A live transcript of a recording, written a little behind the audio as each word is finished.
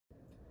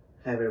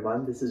Hi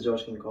everyone, this is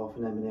Josh Kinkov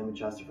and I'm an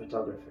amateur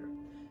astrophotographer.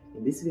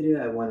 In this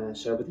video I want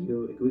to share with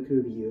you a quick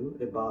review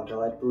about a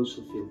light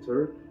pollution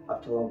filter,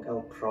 Optolong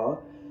L-Pro,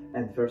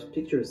 and first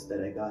pictures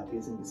that I got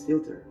using this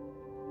filter.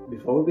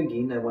 Before we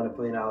begin, I want to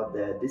point out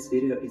that this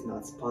video is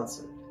not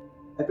sponsored.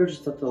 I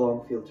purchased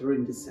Optolong filter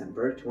in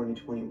December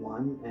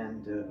 2021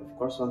 and of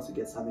course once you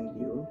get something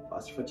new,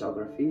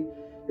 astrophotography,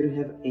 you don't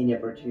have any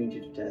opportunity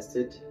to test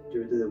it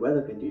due to the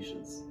weather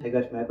conditions. I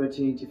got my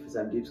opportunity for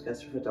some deep sky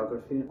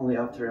astrophotography only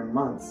after a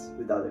month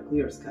without a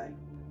clear sky.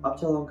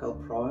 Optolong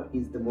L-Pro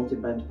is the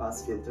multi-band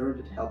pass filter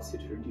that helps you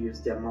to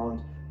reduce the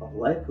amount of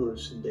light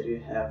pollution that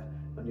you have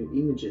on your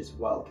images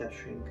while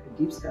capturing a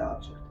deep sky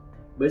object.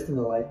 Based on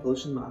the light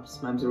pollution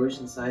maps, my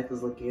observation site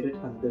is located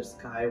under the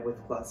sky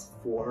with class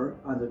 4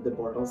 under the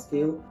Bortle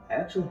scale. I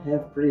actually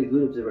have pretty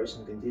good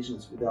observation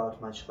conditions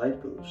without much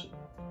light pollution.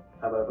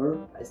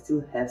 However, I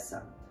still have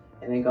some,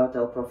 and I got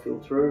L-Pro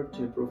filter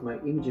to improve my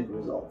imaging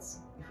results.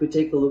 If we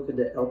take a look at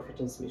the L-Pro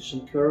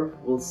transmission curve,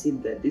 we'll see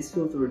that this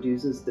filter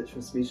reduces the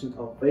transmission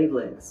of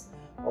wavelengths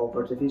of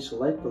artificial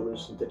light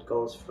pollution that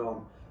goes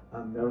from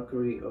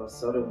mercury or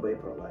sodium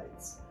vapor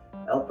lights.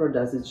 L-Pro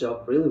does its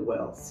job really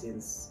well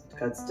since it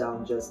cuts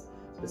down just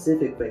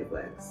specific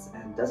wavelengths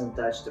and doesn't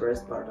touch the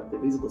rest part of the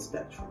visible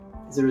spectrum.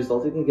 As a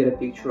result, you can get a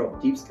picture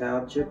of deep sky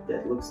object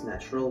that looks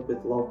natural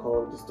with low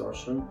color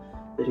distortion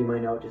that you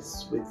might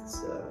notice with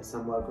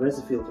some more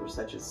aggressive filters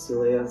such as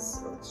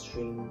Cilias or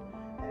Extreme,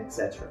 and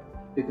etc.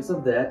 Because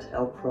of that,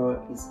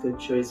 L-Pro is a good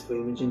choice for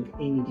imaging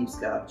any deep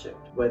sky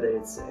object, whether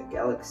it's a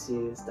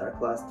galaxy, star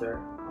cluster,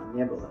 or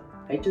nebula.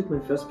 I took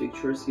my first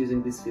pictures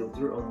using this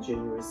filter on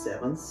January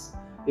 7th.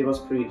 It was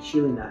pretty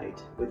chilly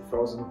night with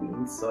frozen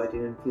winds, so I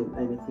didn't film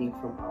anything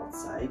from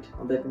outside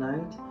on that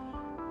night.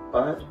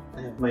 But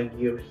I have my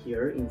gear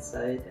here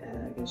inside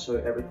and I can show you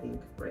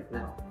everything right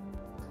now.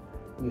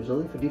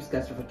 Usually for deep sky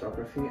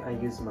astrophotography, I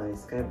use my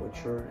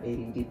Skywatcher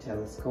 80D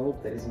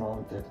telescope that is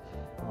mounted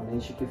on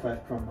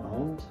HQ5 Pro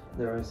mount.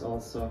 There is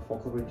also a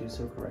focal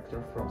reducer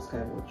corrector from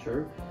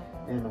Skywatcher,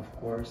 and of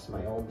course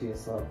my old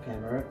DSLR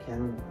camera,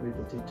 Canon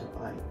Rebel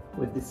T2i.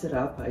 With this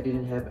setup, I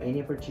didn't have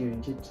any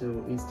opportunity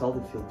to install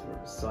the filter,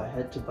 so I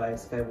had to buy a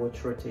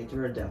Skywatcher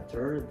rotator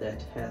adapter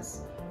that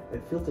has a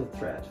filter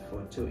thread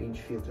for 2-inch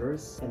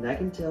filters, and I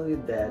can tell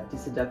you that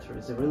this adapter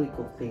is a really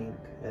cool thing,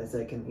 as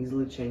I can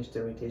easily change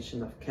the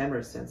rotation of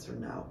camera sensor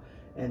now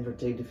and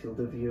rotate the field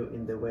of view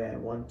in the way I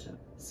want to.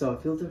 So a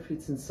filter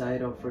fits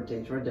inside of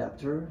rotator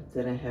adapter,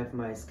 then I have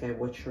my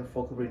Skywatcher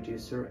focal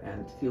reducer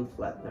and field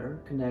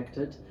flattener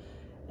connected,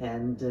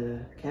 and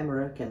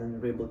camera Canon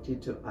Rebel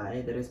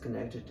T2i that is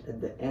connected at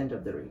the end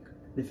of the rig.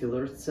 The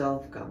filter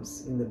itself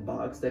comes in the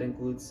box that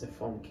includes a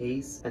foam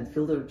case and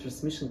filter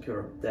transmission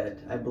curve that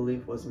I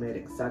believe was made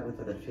exactly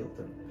for that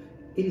filter.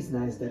 It is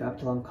nice that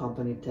Optolong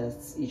company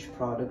tests each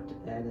product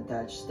and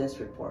attaches test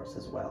reports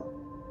as well.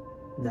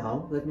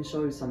 Now let me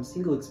show you some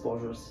single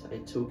exposures I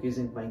took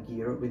using my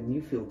gear with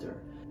new filter.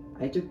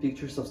 I took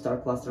pictures of star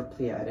cluster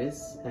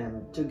Pleiades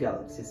and 2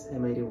 galaxies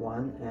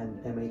M81 and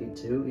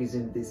M82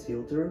 using this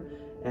filter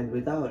and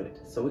without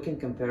it, so we can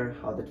compare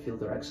how that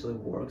filter actually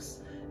works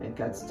and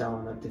cuts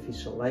down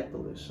artificial light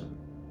pollution.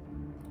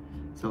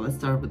 So let's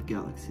start with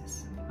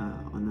galaxies.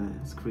 On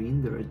the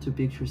screen there are 2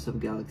 pictures of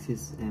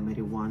galaxies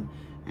M81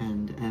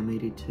 and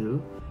M82.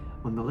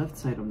 On the left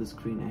side of the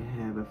screen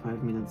I have a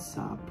 5-minute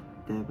sub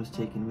that was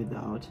taken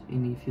without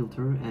any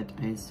filter at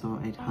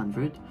ISO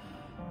 800,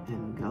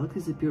 and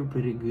galaxies appear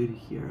pretty good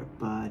here,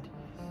 but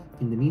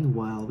in the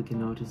meanwhile we can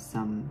notice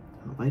some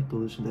light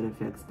pollution that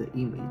affects the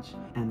image.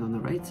 And on the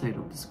right side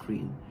of the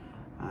screen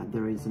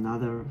there is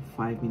another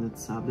 5-minute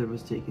sub that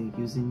was taken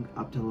using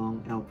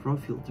Optolong L-Pro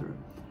filter,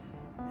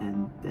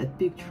 and that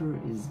picture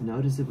is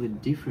noticeably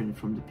different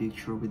from the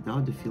picture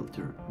without the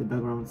filter. The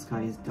background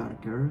sky is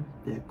darker,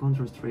 the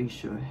contrast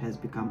ratio has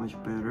become much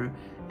better,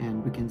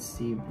 and we can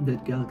see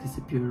that galaxies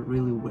appear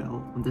really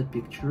well on that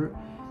picture.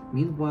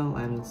 Meanwhile,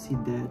 I don't see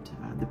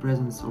that the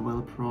presence of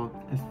L-Pro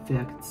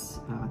affects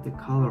the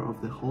color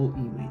of the whole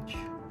image,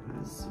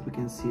 as we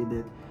can see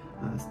that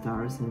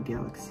stars and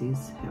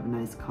galaxies have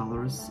nice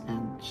colors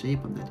and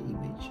shape on that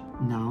image.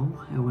 Now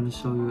I want to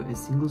show you a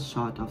single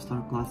shot of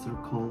star cluster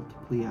called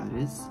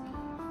Pleiades.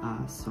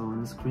 So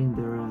on the screen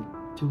there are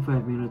 2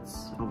 5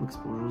 minutes of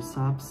exposure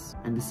subs,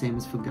 and the same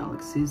is for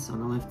galaxies. On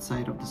the left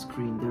side of the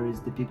screen there is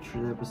the picture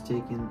that was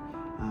taken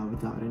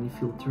without any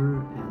filter,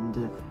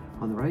 and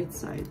on the right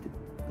side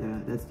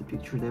that's the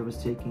picture that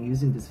was taken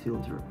using this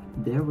filter.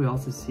 There we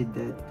also see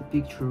that the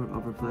picture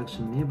of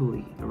reflection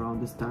nebulae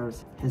around the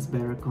stars has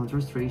better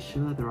contrast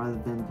ratio rather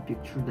than the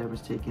picture that was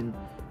taken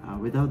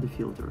without the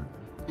filter.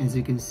 As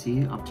you can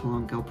see,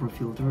 Optolong L-Pro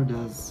filter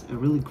does a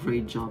really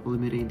great job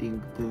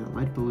eliminating the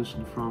light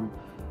pollution from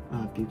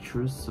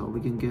pictures, so we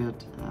can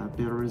get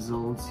better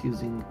results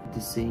using the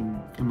same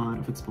amount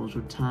of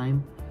exposure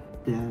time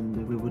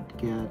than we would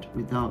get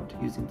without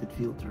using that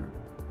filter.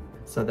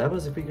 So that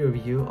was a quick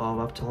review of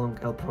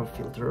Optolong L-Pro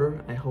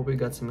filter. I hope you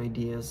got some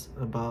ideas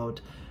about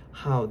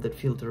how that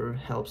filter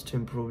helps to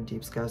improve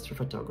deep sky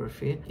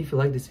astrophotography. If you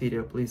like this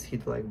video, please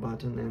hit the like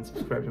button and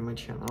subscribe to my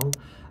channel.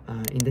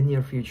 In the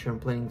near future, I'm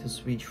planning to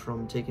switch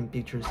from taking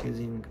pictures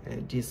using a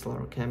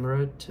DSLR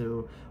camera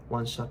to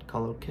one-shot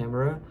color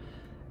camera,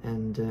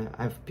 and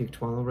I've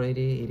picked one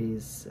already. It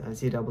is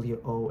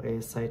ZWO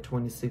ASI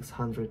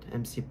 2600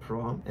 MC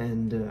Pro,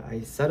 and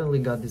I suddenly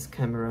got this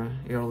camera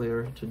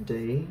earlier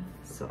today.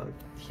 So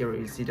here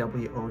is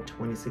ZWO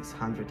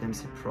 2600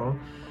 MC Pro,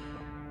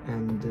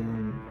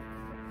 and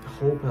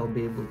hope I'll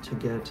be able to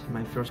get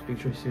my first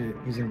pictures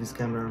using this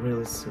camera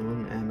really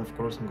soon. And of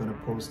course I'm gonna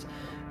post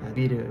a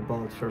video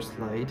about first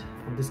light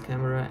of this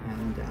camera,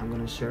 and I'm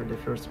gonna share the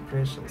first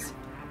impressions.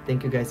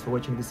 Thank you guys for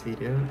watching this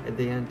video. At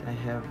the end I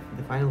have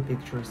the final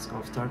pictures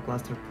of star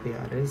cluster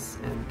Pleiades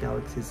and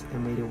galaxies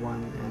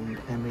M81 and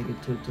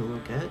M82 to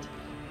look at.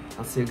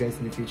 I'll see you guys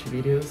in the future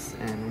videos,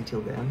 and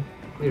until then,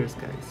 clear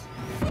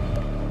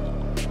skies.